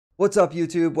What's up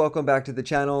YouTube? Welcome back to the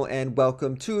channel and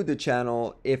welcome to the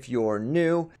channel if you're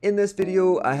new. In this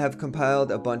video, I have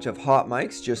compiled a bunch of hot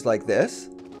mics just like this.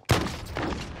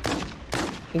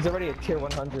 He's already a tier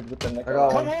 100 with the neck.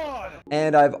 Come on!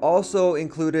 And I've also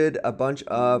included a bunch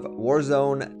of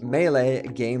Warzone melee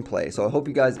gameplay. So I hope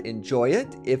you guys enjoy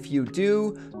it. If you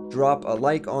do, drop a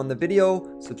like on the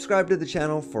video, subscribe to the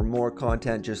channel for more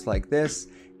content just like this.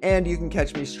 And you can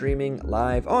catch me streaming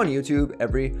live on YouTube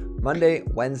every Monday,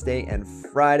 Wednesday, and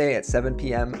Friday at 7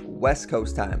 p.m. West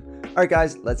Coast time. Alright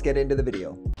guys, let's get into the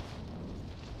video.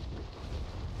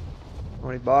 How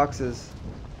many boxes?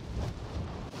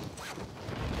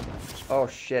 Oh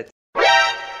shit.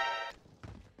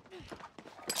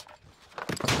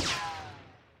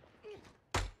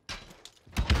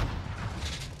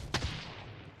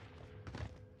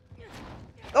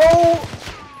 Oh!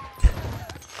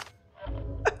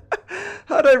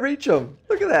 How'd I reach him?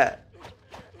 Look at that.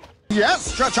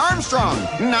 Yes, Stretch Armstrong.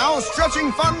 Now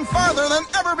stretching fun farther than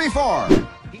ever before.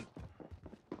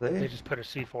 They just put a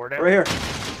C4 down. Right here.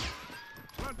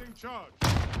 Planting charge.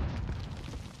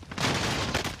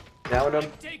 Down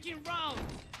him.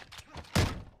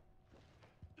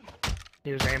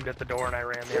 He was aimed at the door and I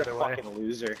ran the other way. Fucking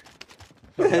loser.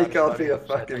 He called me a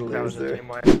So I fucking think that was the loser. team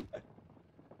wipe.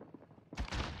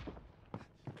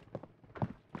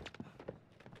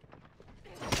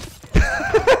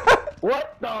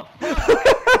 What the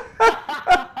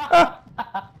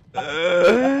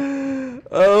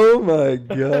Oh my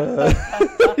god.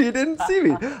 You didn't see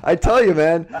me. I tell you,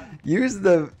 man, use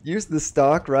the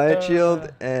stock riot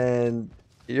shield and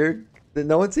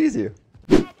no one sees you.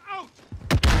 Your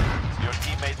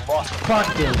teammate lost.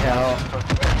 fucking hell?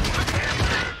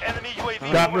 Enemy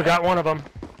UAV. We got one of them.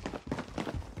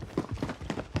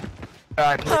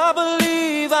 I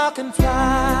believe I can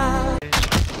fly.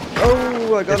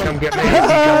 Oh, I got Just him. come get me. He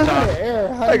jumped off.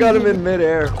 I got him in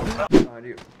midair. Behind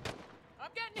you.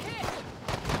 I'm getting hit.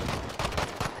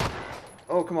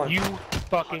 Oh, come on. You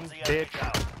fucking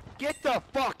bitch. Get the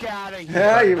fuck out of here.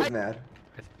 Yeah, he was mad.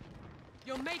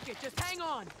 You'll make it. Just hang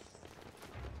on.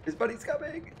 His buddy's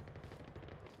coming.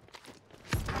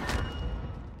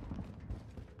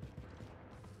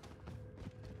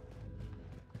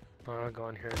 I'll go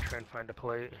in here and try and find a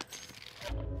plate.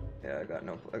 Yeah, I got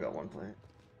one plate.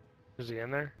 Is he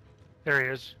in there? There he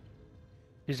is.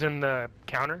 He's in the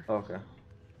counter. Okay.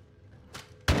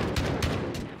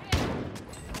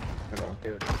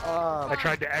 Dude. I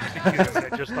tried to execute him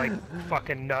and it just like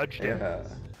fucking nudged him. Yeah.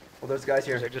 Well, there's guys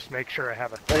here. So just make sure I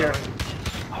have a Right here.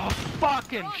 Oh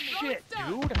fucking shit,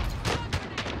 dude!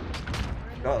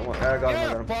 Got one. I got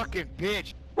him. Fucking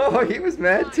bitch. Oh, he was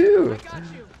mad too. I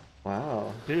got you.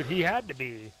 Wow. Dude, he had to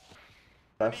be.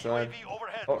 Left side. UAV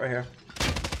overhead. Oh, right here.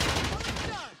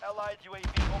 Allied UAV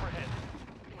overhead.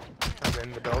 I'm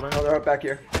in the building. Oh, they're up back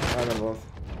here. I them both.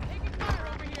 Taking fire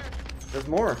over here. There's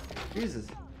more. Jesus.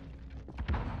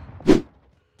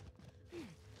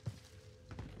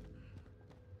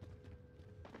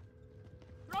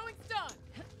 Throwing stun.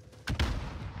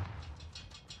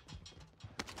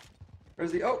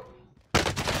 Where's the? Oh.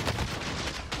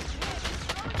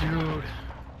 Dude.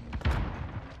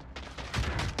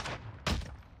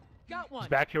 Got one. He's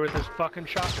back here with his fucking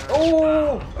shotgun.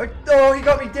 Oh! Oh, he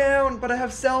got me down, but I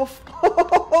have self.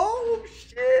 Oh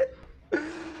shit!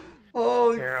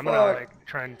 Holy Here, I'm fuck! gonna like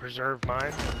try and preserve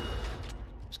mine.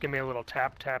 Just give me a little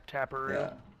tapperoo.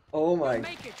 Yeah. Oh my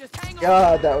Make it. Just hang on.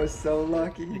 god, that was so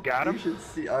lucky. You got him? You should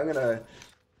see. I'm gonna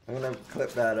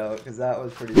clip that out because that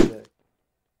was pretty sick.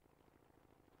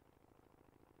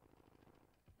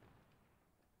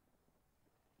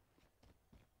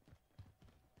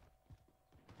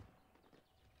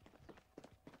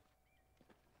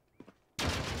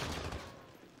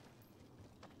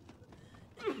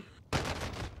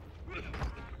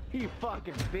 You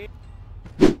fucking bitch.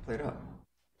 Play it up.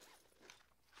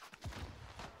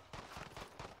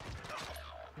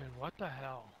 Dude, what the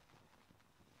hell?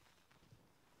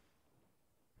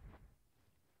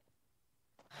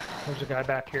 There's a guy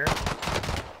back here.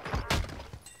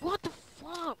 What the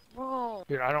fuck, bro?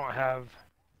 Dude, I don't have...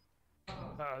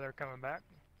 they're coming back.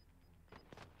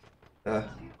 Well,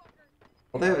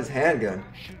 they have his handgun.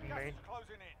 Shooting me.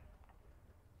 Closing in.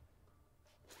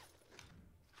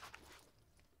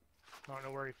 I don't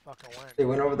know where he fucking went. They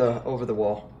went over the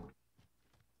wall.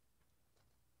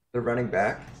 They're running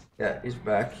back. Yeah, he's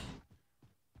back.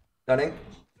 Stunning.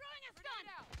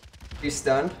 He's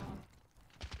stunned.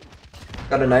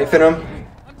 Got a knife in him.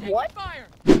 I'm taking fire.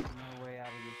 No way out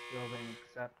of this building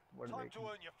except where Time they to can...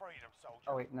 earn your freedom, soldier.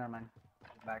 Oh wait, never mind.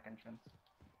 Back entrance.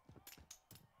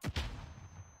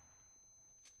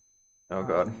 Oh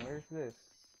god. Where's this?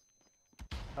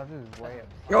 Oh, this is way up.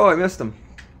 Oh, I missed him.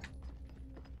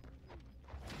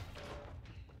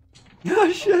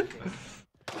 Oh shit.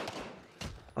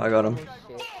 I got him. Shit.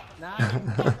 Nah,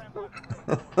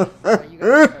 you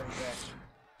guys are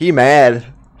He mad.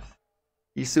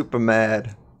 He's super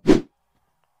mad. Listen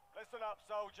up,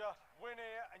 soldier. Win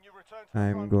here and you return to the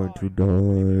I'm front going to line. If you die.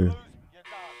 lose, you're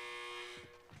done.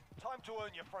 Time to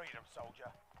earn your freedom, soldier.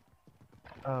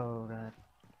 Oh, that's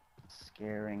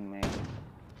scaring me.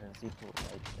 There's people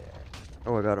right there.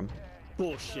 Oh, I got him.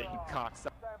 Bullshit, you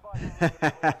cocksucker.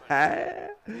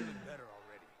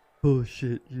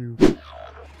 Bullshit, you.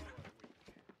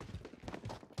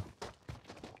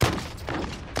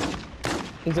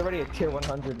 He's already at tier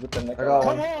 100 with the neck. I got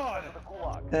Come one. on!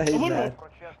 He's mad. For a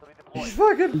chance to redeploy. He's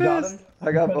fucking You got pissed. him?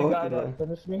 I got The both guy of that them.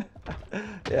 finished me?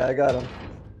 Yeah, I got him.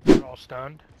 They're all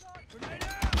stunned.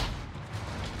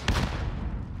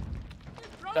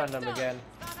 Stunned him again.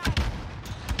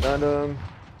 Stunned him.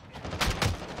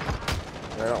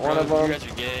 I got one of You them. guys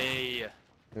are gay.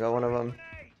 I got one of them.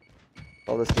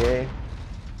 All this gay.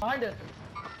 Behind us.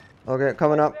 Okay,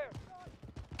 coming up.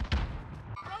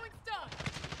 Throwing stun.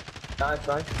 Nice,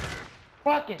 nice.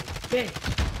 Fucking bitch!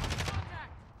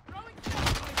 Contact. Throwing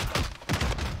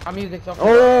stun. I'm using something.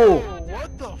 Oh!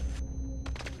 What the?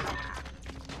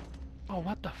 Oh,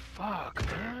 what the fuck,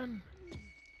 man?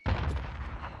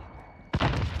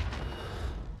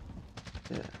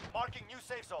 Marking new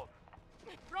safe zone.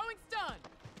 Throwing stun.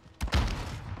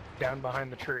 Down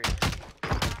behind the tree.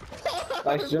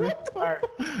 Nice, Jimmy. Alright,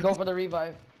 go for the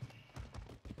revive.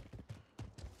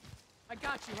 I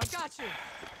got you. I got you.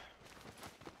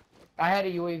 I had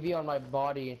a UAV on my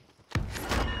body.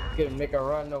 Gonna make a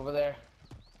run over there.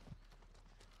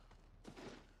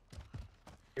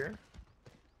 Here.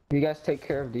 You guys take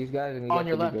care of these guys and you On guys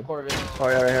your will be left, good. Corbin. Oh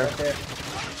yeah, right here. Right there.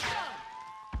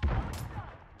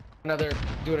 Another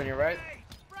dude on your right.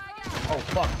 Frag out. Oh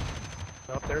fuck.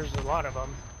 Oh, there's a lot of them.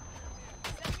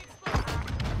 Setting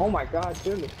explosive. Oh my god,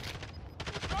 Jimmy.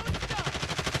 Throwing stun.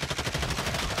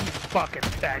 Fucking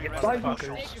faggot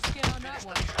motherfuckers. Take your skin on that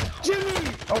one.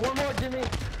 Jimmy! Oh, one more, Jimmy.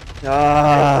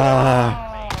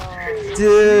 Ah,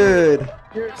 dude.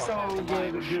 You're so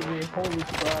good, Jimmy. Holy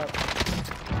crap.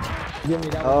 Jimmy,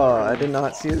 that was Oh, I did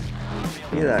not see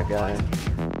that guy.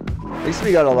 At least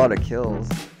we got a lot of kills.